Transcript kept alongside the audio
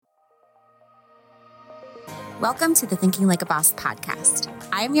Welcome to the Thinking Like a Boss podcast.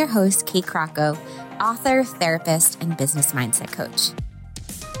 I'm your host, Kate Crocco, author, therapist, and business mindset coach.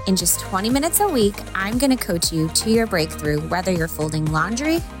 In just 20 minutes a week, I'm going to coach you to your breakthrough, whether you're folding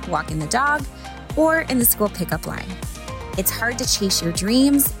laundry, walking the dog, or in the school pickup line. It's hard to chase your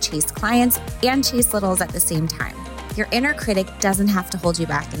dreams, chase clients, and chase littles at the same time. Your inner critic doesn't have to hold you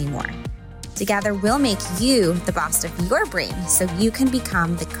back anymore. Together, we'll make you the boss of your brain so you can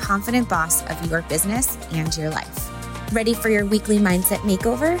become the confident boss of your business and your life. Ready for your weekly mindset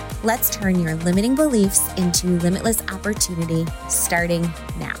makeover? Let's turn your limiting beliefs into limitless opportunity starting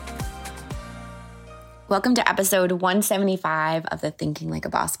now. Welcome to episode 175 of the Thinking Like a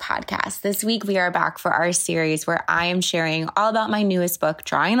Boss podcast. This week, we are back for our series where I am sharing all about my newest book,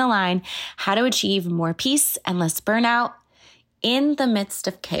 Drawing the Line, How to Achieve More Peace and Less Burnout in the Midst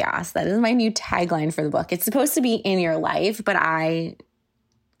of Chaos. That is my new tagline for the book. It's supposed to be in your life, but I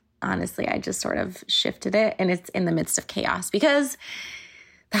just sort of shifted it and it's in the midst of chaos because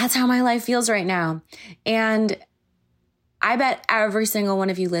that's how my life feels right now. And I bet every single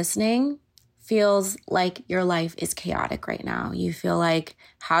one of you listening feels like your life is chaotic right now. You feel like,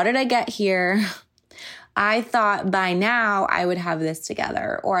 how did I get here? I thought by now I would have this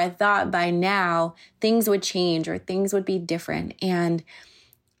together, or I thought by now things would change or things would be different. And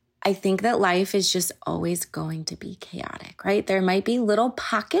I think that life is just always going to be chaotic, right? There might be little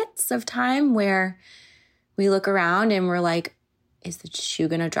pockets of time where we look around and we're like, is the shoe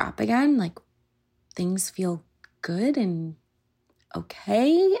going to drop again? Like things feel good and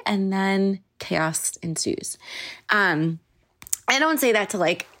okay. And then chaos ensues. I don't say that to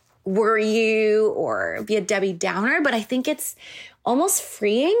like worry you or be a Debbie Downer, but I think it's almost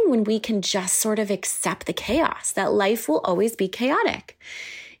freeing when we can just sort of accept the chaos, that life will always be chaotic.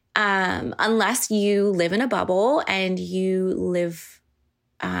 Unless you live in a bubble and you live,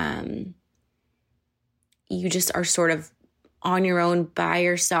 you just are sort of on your own by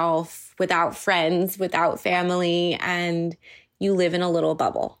yourself, without friends, without family, and you live in a little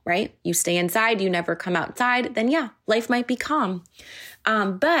bubble, right? You stay inside, you never come outside, then yeah, life might be calm.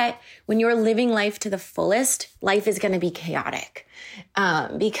 But when you're living life to the fullest, life is going to be chaotic,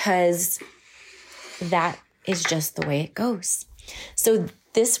 because that is just the way it goes. So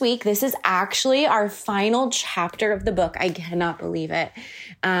this week, this is actually our final chapter of the book. I cannot believe it.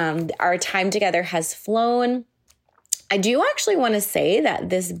 Our time together has flown. I do actually want to say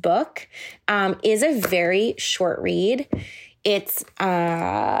that this book is a very short read. It's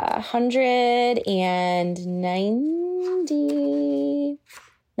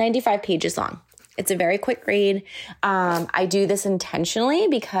 195 pages long. It's a very quick read. I do this intentionally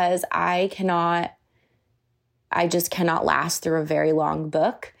because I just cannot last through a very long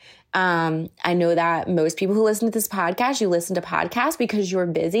book. I know that most people who listen to this podcast, you listen to podcasts because you're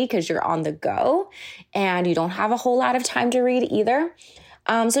busy, because you're on the go, and you don't have a whole lot of time to read either.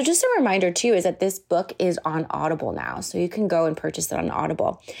 So just a reminder too, is that this book is on Audible now. So you can go and purchase it on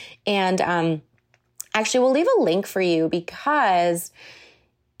Audible. And actually, we'll leave a link for you because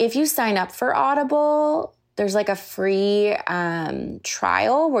if you sign up for Audible, there's like a free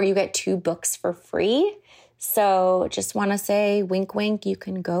trial where you get 2 books for free. So just want to say, wink, wink, you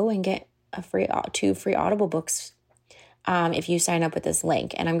can go and get 2 free Audible books if you sign up with this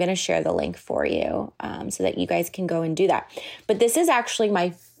link. And I'm going to share the link for you so that you guys can go and do that. But this is actually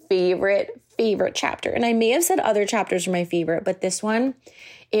my favorite chapter. And I may have said other chapters are my favorite, but this one,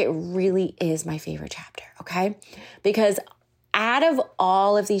 it really is my favorite chapter, okay? Because out of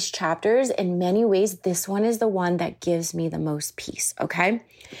all of these chapters, in many ways, this one is the one that gives me the most peace, okay?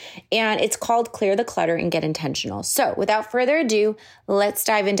 And it's called Clear the Clutter and Get Intentional. So without further ado, let's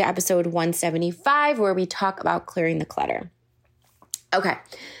dive into episode 175 where we talk about clearing the clutter. Okay,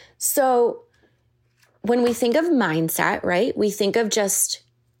 so when we think of mindset, right, we think of just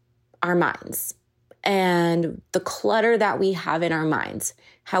our minds and the clutter that we have in our minds.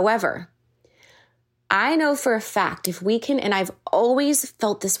 However, I know for a fact if we can, and I've always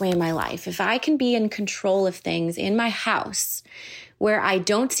felt this way in my life, if I can be in control of things in my house where I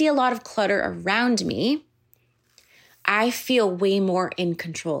don't see a lot of clutter around me, I feel way more in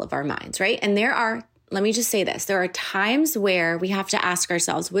control of our minds, right? And let me just say this, there are times where we have to ask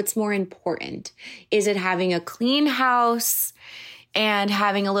ourselves, what's more important? Is it having a clean house and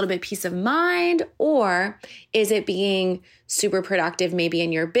having a little bit peace of mind? Or is it being super productive maybe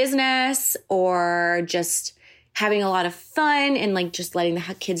in your business, or just having a lot of fun and like just letting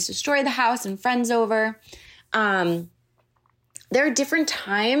the kids destroy the house and friends over? There are different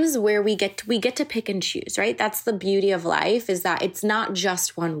times where we get to pick and choose, right? That's the beauty of life, is that it's not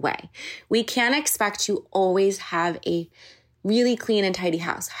just one way. We can't expect to always have a really clean and tidy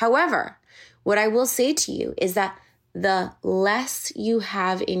house. However, What I will say to you is that the less you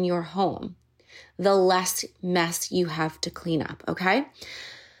have in your home, the less mess you have to clean up, okay?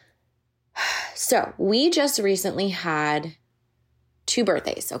 So we just recently had 2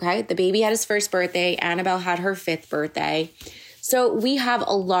 birthdays, okay? The baby had his first birthday. Annabelle had her 5th birthday. So we have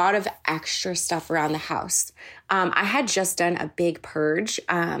a lot of extra stuff around the house. I had just done a big purge,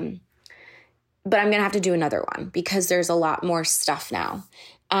 but I'm going to have to do another one because there's a lot more stuff now.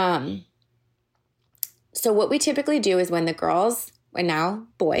 So what we typically do is when the girls, and now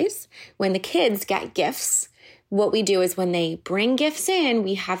boys, when the kids get gifts, what we do is when they bring gifts in,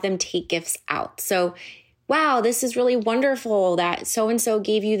 we have them take gifts out. So, wow, this is really wonderful that so-and-so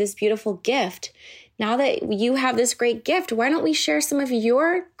gave you this beautiful gift. Now that you have this great gift, why don't we share some of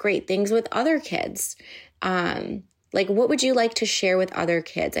your great things with other kids? Like, what would you like to share with other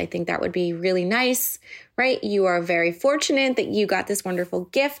kids? I think that would be really nice, right? You are very fortunate that you got this wonderful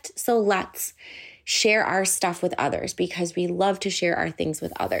gift. So let's share our stuff with others because we love to share our things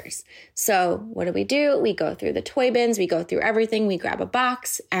with others. So what do? We go through the toy bins, we go through everything, we grab a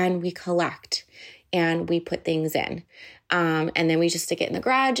box and we collect and we put things in. And then we just stick it in the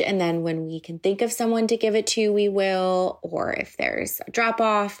garage. And then when we can think of someone to give it to, we will, or if there's a drop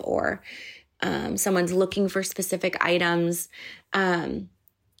off or someone's looking for specific items. I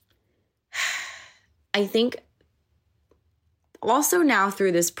think also now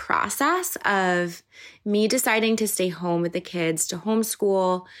through this process of me deciding to stay home with the kids, to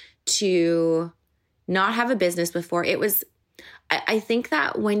homeschool, to not have a business before, I think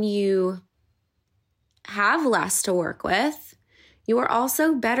that when you have less to work with, you are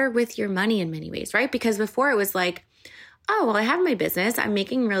also better with your money in many ways, right? Because before it was like, oh, well, I have my business. I'm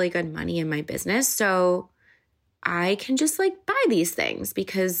making really good money in my business. So I can just like buy these things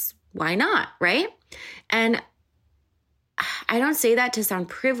because why not, right? And I don't say that to sound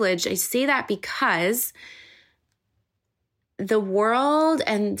privileged. I say that because the world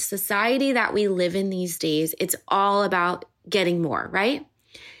and society that we live in these days, it's all about getting more, right?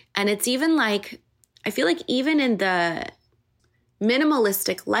 And it's even like, I feel like even in the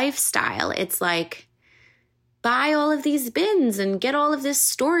minimalistic lifestyle, it's like, buy all of these bins and get all of this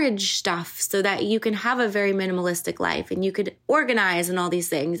storage stuff so that you can have a very minimalistic life and you could organize and all these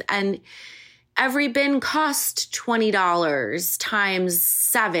things. And every bin cost $20 times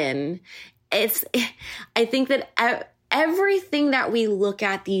 7. I think that everything that we look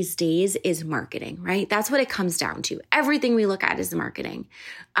at these days is marketing, right? That's what it comes down to. Everything we look at is marketing.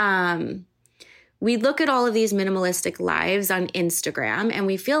 We look at all of these minimalistic lives on Instagram and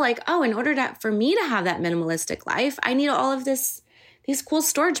we feel like, oh, in order for me to have that minimalistic life, I need all of these cool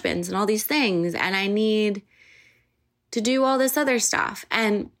storage bins and all these things. And I need to do all this other stuff.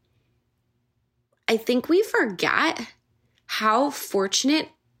 And I think we forget how fortunate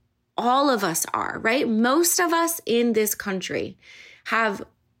all of us are, right? Most of us in this country have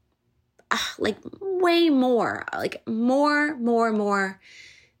like way more, like more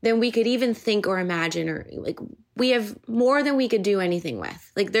than we could even think or imagine, or like we have more than we could do anything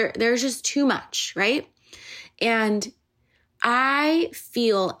with. Like there's just too much, right? And I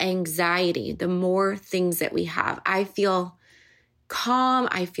feel anxiety the more things that we have. I feel calm.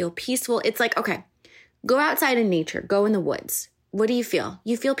 I feel peaceful. It's like, okay, go outside in nature, go in the woods. What do you feel?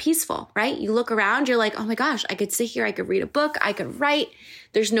 You feel peaceful, right? You look around, you're like, oh my gosh, I could sit here, I could read a book, I could write.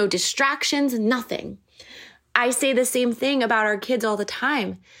 There's no distractions, nothing. I say the same thing about our kids all the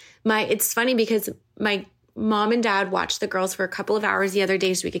time. It's funny because my mom and dad watched the girls for a couple of hours the other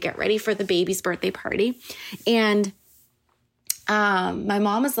day so we could get ready for the baby's birthday party. And my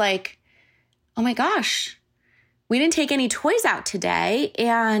mom was like, oh my gosh, we didn't take any toys out today.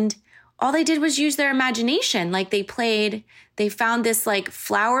 And all they did was use their imagination. Like they found this like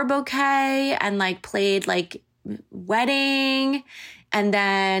flower bouquet and like played like wedding. And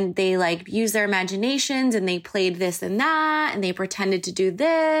then they like used their imaginations and they played this and that. And they pretended to do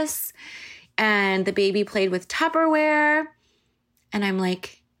this. And the baby played with Tupperware. And I'm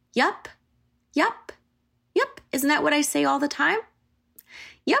like, yup. Isn't that what I say all the time?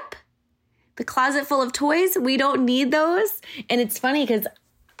 Yup. The closet full of toys, we don't need those. And it's funny because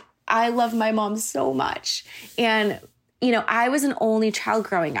I love my mom so much. And, you know, I was an only child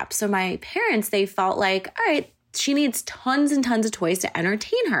growing up. So my parents, they felt like, all right, she needs tons and tons of toys to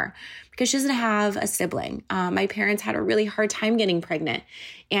entertain her because she doesn't have a sibling. My parents had a really hard time getting pregnant,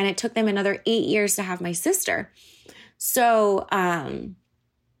 and it took them another 8 years to have my sister. So,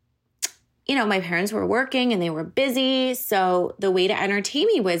 you know, my parents were working and they were busy. So the way to entertain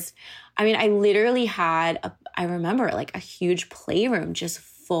me was, I mean, I literally had, I remember like a huge playroom just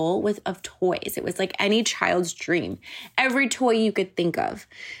full of toys. It was like any child's dream, every toy you could think of.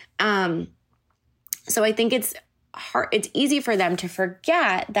 So I think it's easy for them to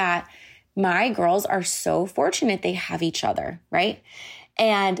forget that my girls are so fortunate they have each other, right?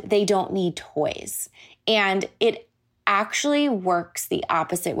 And they don't need toys. And it actually works the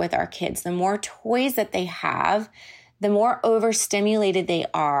opposite with our kids. The more toys that they have, the more overstimulated they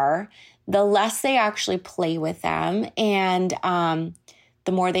are, the less they actually play with them. And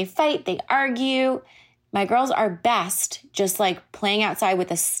the more they fight, they argue. My girls are best just like playing outside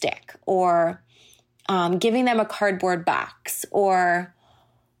with a stick, or giving them a cardboard box, or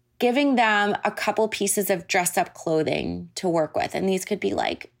giving them a couple pieces of dress up clothing to work with. And these could be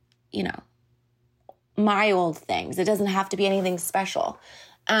like, you know, my old things. It doesn't have to be anything special.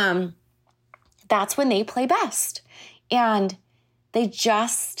 That's when they play best. And they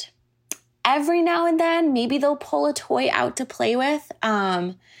just, every now and then, maybe they'll pull a toy out to play with.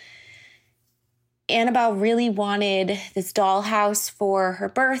 Annabelle really wanted this dollhouse for her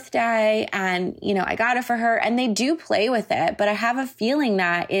birthday, and, you know, I got it for her, and they do play with it, but I have a feeling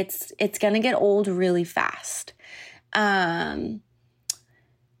that it's going to get old really fast. So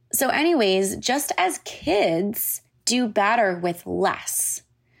anyways, just as kids do better with less,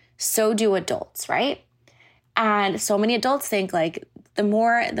 so do adults, right? And so many adults think like the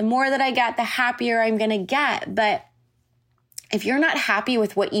more that I get, the happier I'm going to get. But if you're not happy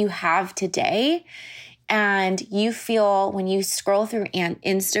with what you have today, and you feel when you scroll through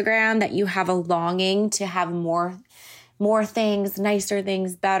Instagram that you have a longing to have more things, nicer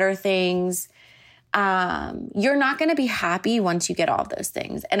things, better things, you're not going to be happy once you get all those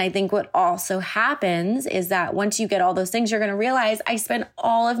things. And I think what also happens is that once you get all those things, you're going to realize I spent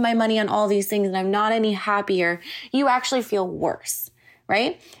all of my money on all these things and I'm not any happier. You actually feel worse,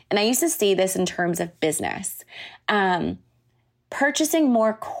 right? And I used to see this in terms of business. Purchasing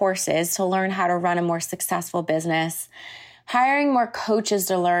more courses to learn how to run a more successful business, hiring more coaches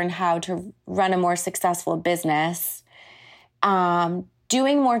to learn how to run a more successful business,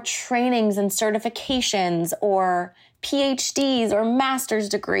 doing more trainings and certifications or PhDs or master's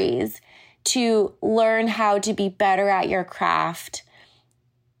degrees to learn how to be better at your craft.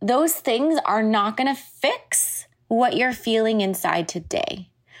 Those things are not going to fix what you're feeling inside today.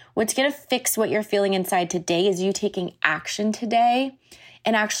 What's going to fix what you're feeling inside today is you taking action today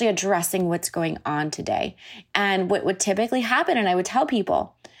and actually addressing what's going on today. And what would typically happen, and I would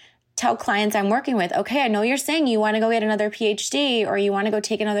tell clients I'm working with, okay, I know you're saying you want to go get another PhD or you want to go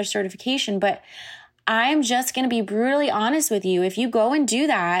take another certification, but I'm just going to be brutally honest with you. If you go and do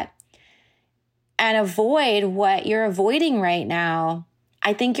that and avoid what you're avoiding right now,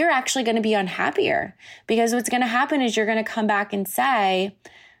 I think you're actually going to be unhappier, because what's going to happen is you're going to come back and say,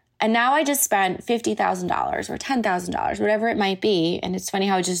 and now I just spent $50,000 or $10,000, whatever it might be. And it's funny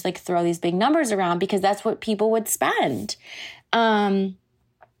how I just like throw these big numbers around because that's what people would spend. And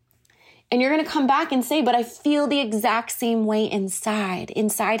you're going to come back and say, but I feel the exact same way inside.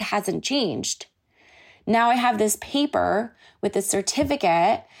 Inside hasn't changed. Now I have this paper with this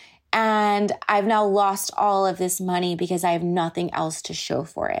certificate and I've now lost all of this money because I have nothing else to show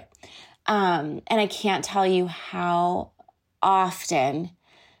for it. And I can't tell you how often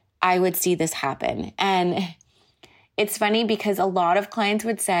I would see this happen. And it's funny because a lot of clients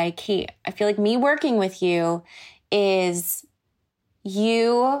would say, Kate, I feel like me working with you is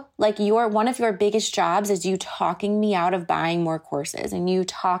one of your biggest jobs is you talking me out of buying more courses and you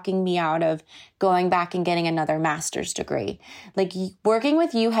talking me out of going back and getting another master's degree. Like working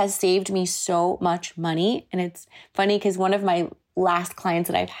with you has saved me so much money. And it's funny because one of my last clients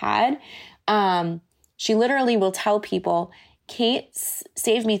that I've had, she literally will tell people, Kate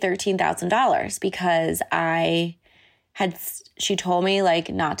saved me $13,000 because she told me like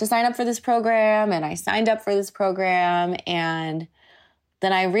not to sign up for this program, and I signed up for this program. And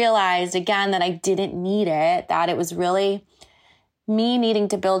then I realized again that I didn't need it, that it was really me needing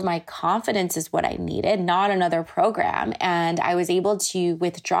to build my confidence is what I needed, not another program. And I was able to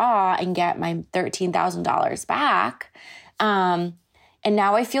withdraw and get my $13,000 back. And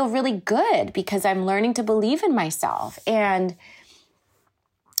now I feel really good because I'm learning to believe in myself. And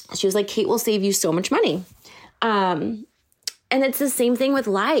she was like, Kate will save you so much money. And it's the same thing with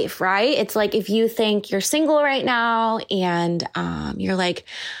life, right? It's like if you think you're single right now and you're like,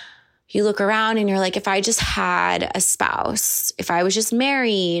 you look around and you're like, if I just had a spouse, if I was just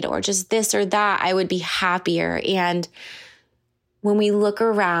married or just this or that, I would be happier. And when we look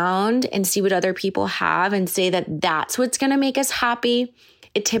around and see what other people have and say that that's what's going to make us happy,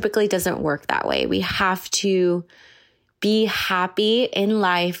 it typically doesn't work that way. We have to be happy in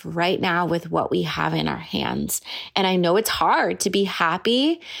life right now with what we have in our hands. And I know it's hard to be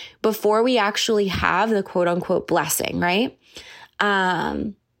happy before we actually have the quote unquote blessing, right?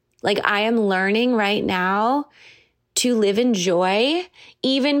 Like I am learning right now to live in joy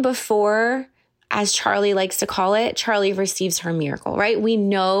even before, as Charlie likes to call it, Charlie receives her miracle, right? We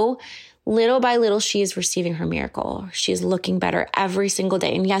know little by little, she is receiving her miracle. She is looking better every single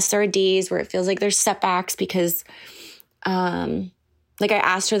day. And yes, there are days where it feels like there's setbacks because, like I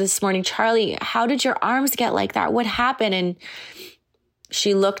asked her this morning, Charlie, how did your arms get like that? What happened? And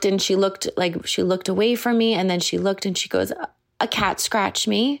she looked away from me. And then she looked and she goes, a cat scratched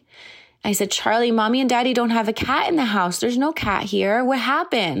me. I said, Charlie, mommy and daddy don't have a cat in the house. There's no cat here. What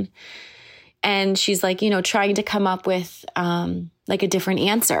happened? And she's like, trying to come up with, like a different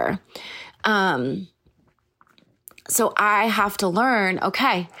answer. So I have to learn,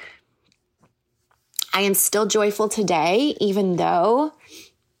 okay, I am still joyful today, even though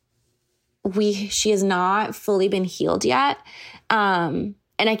she has not fully been healed yet. And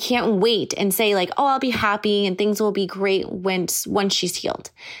I can't wait and say like, oh, I'll be happy and things will be great once she's healed,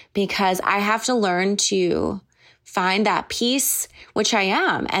 because I have to learn to find that peace, which I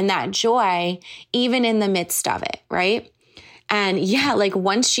am, and that joy, even in the midst of it. Right. And yeah, like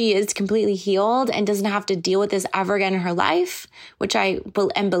once she is completely healed and doesn't have to deal with this ever again in her life, which I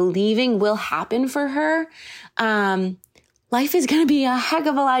am believing will happen for her, life is going to be a heck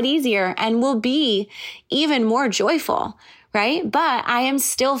of a lot easier and will be even more joyful, right? But I am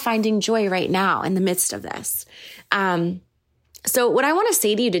still finding joy right now in the midst of this. So what I want to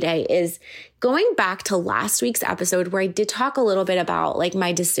say to you today is going back to last week's episode where I did talk a little bit about like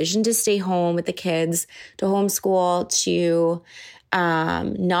my decision to stay home with the kids, to homeschool, to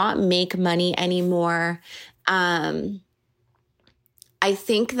not make money anymore. I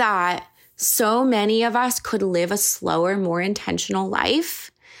think that so many of us could live a slower, more intentional life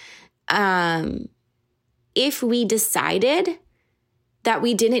if we decided that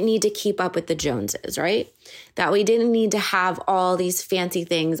we didn't need to keep up with the Joneses, right? That we didn't need to have all these fancy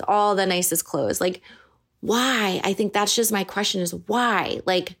things, all the nicest clothes. Like, why? I think that's just my question is why?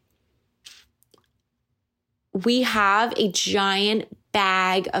 Like, we have a giant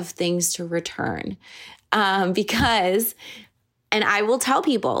bag of things to return because, and I will tell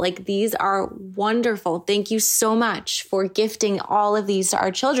people, like, these are wonderful. Thank you so much for gifting all of these to our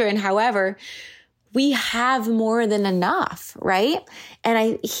children. However, we have more than enough, right?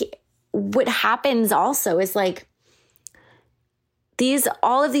 And what happens also is like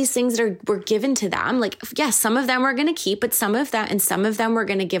all of these things that were given to them, like, yes, some of them we're going to keep, but some of them we're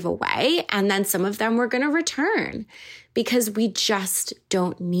going to give away. And then some of them we're going to return because we just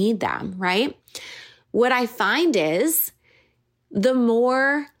don't need them, right? What I find is the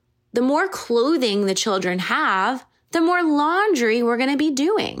more clothing the children have, the more laundry we're going to be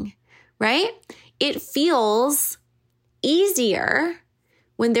doing, right? It feels easier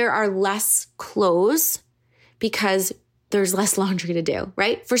when there are less clothes because there's less laundry to do,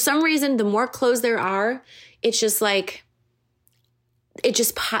 right? For some reason, the more clothes there are, it's just like,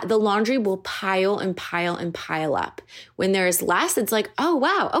 the laundry will pile and pile and pile up. When there's less, it's like, oh,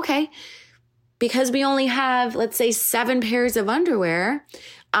 wow, okay. Because we only have, let's say, 7 pairs of underwear,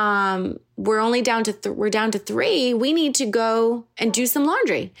 we're down to 3. We need to go and do some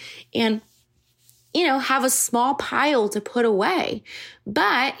laundry and have a small pile to put away.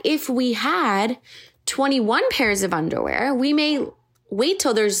 But if we had 21 pairs of underwear, we may wait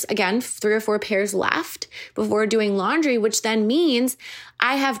till there's, again, 3 or 4 pairs left before doing laundry, which then means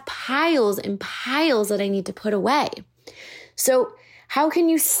I have piles and piles that I need to put away. So how can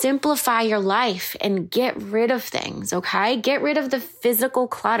you simplify your life and get rid of things, okay? Get rid of the physical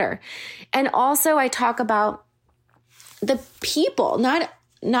clutter. And also I talk about the people, not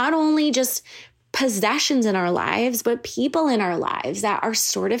only just possessions in our lives, but people in our lives that are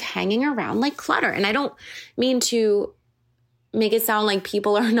sort of hanging around like clutter. And I don't mean to make it sound like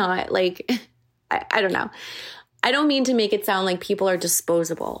people are not like, I don't know. I don't mean to make it sound like people are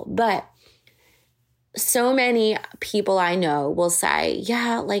disposable, but so many people I know will say,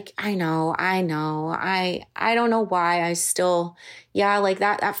 yeah, like, I know. I don't know why I still, yeah, like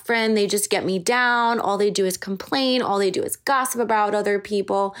that friend, they just get me down. All they do is complain. All they do is gossip about other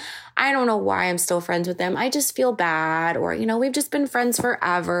people. I don't know why I'm still friends with them. I just feel bad. Or, we've just been friends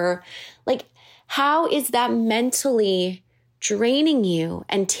forever. Like, how is that mentally draining you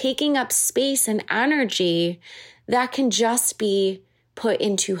and taking up space and energy that can just be put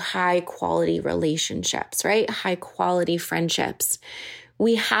into high quality relationships, right? High quality friendships.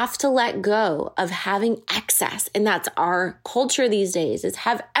 We have to let go of having excess. And that's our culture these days, is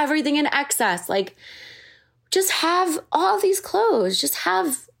have everything in excess. Like, just have all these clothes, just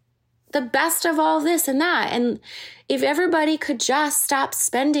have the best of all this and that. And if everybody could just stop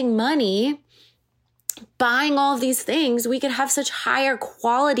spending money buying all these things, we could have such higher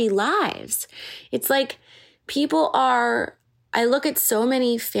quality lives. It's like I look at so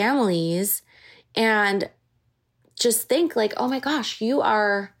many families and just think like, oh my gosh, you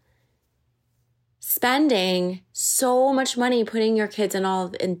are spending so much money putting your kids in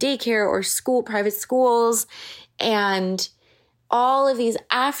daycare or school, private schools, and all of these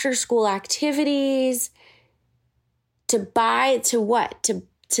after school activities to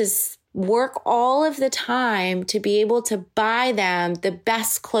work all of the time to be able to buy them the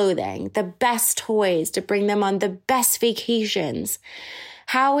best clothing, the best toys, to bring them on the best vacations.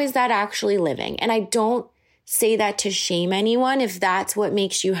 How is that actually living? And I don't say that to shame anyone if that's what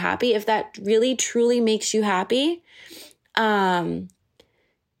makes you happy, if that really truly makes you happy,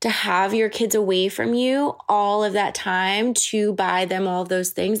 to have your kids away from you all of that time to buy them all of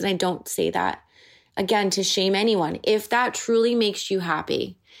those things. And I don't say that, again, to shame anyone. If that truly makes you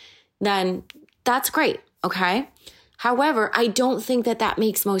happy, then that's great, okay? However, I don't think that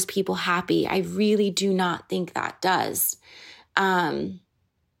makes most people happy. I really do not think that does.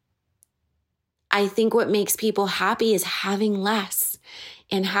 I think what makes people happy is having less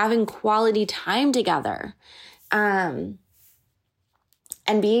and having quality time together, and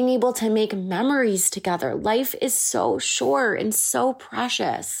being able to make memories together. Life is so short and so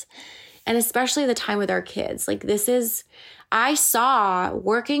precious, and especially the time with our kids. Like I saw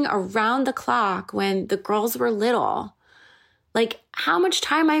working around the clock when the girls were little, like how much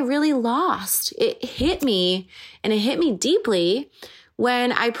time I really lost. It hit me, and it hit me deeply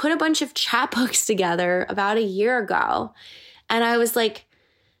when I put a bunch of chapbooks together about a year ago. And I was like,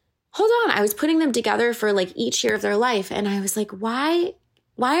 hold on. I was putting them together for like each year of their life. And I was like, why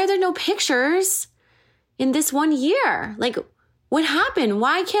are there no pictures in this one year? Like, what happened?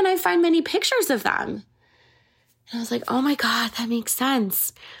 Why can't I find many pictures of them? And I was like, oh my God, that makes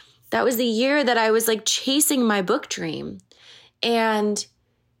sense. That was the year that I was like chasing my book dream. And,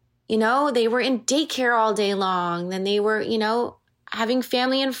 they were in daycare all day long. Then they were, having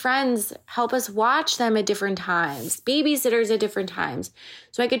family and friends help us watch them at different times, babysitters at different times,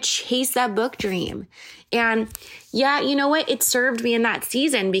 so I could chase that book dream. And yeah, you know what? It served me in that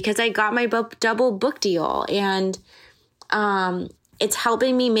season because I got my double book deal, and it's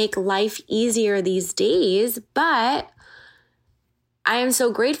helping me make life easier these days. But I am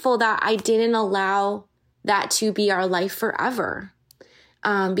so grateful that I didn't allow that to be our life forever,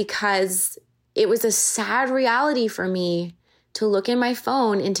 because it was a sad reality for me to look in my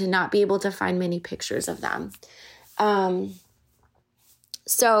phone and to not be able to find many pictures of them.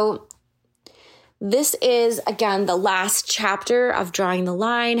 So this is, again, the last chapter of Drawing the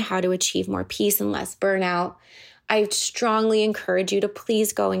Line, How to Achieve More Peace and Less Burnout. I strongly encourage you to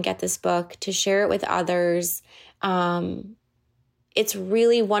please go and get this book, to share it with others. It's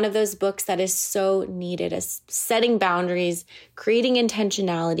really one of those books that is so needed, as setting boundaries, creating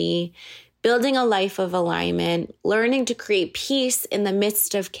intentionality, building a life of alignment, learning to create peace in the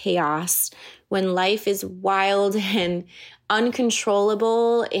midst of chaos when life is wild and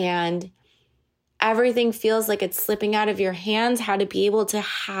uncontrollable and everything feels like it's slipping out of your hands, how to be able to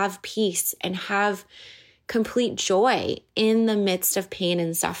have peace and have complete joy in the midst of pain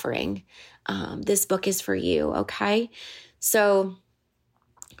and suffering. This book is for you, okay? So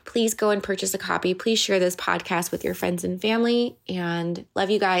please go and purchase a copy. Please share this podcast with your friends and family. And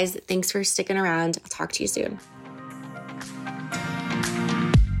love you guys. Thanks for sticking around. I'll talk to you soon.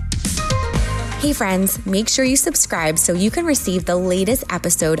 Hey friends, make sure you subscribe so you can receive the latest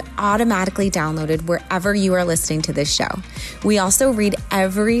episode automatically downloaded wherever you are listening to this show. We also read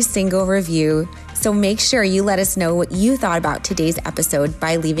every single review, so make sure you let us know what you thought about today's episode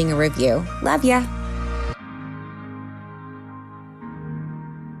by leaving a review. Love ya.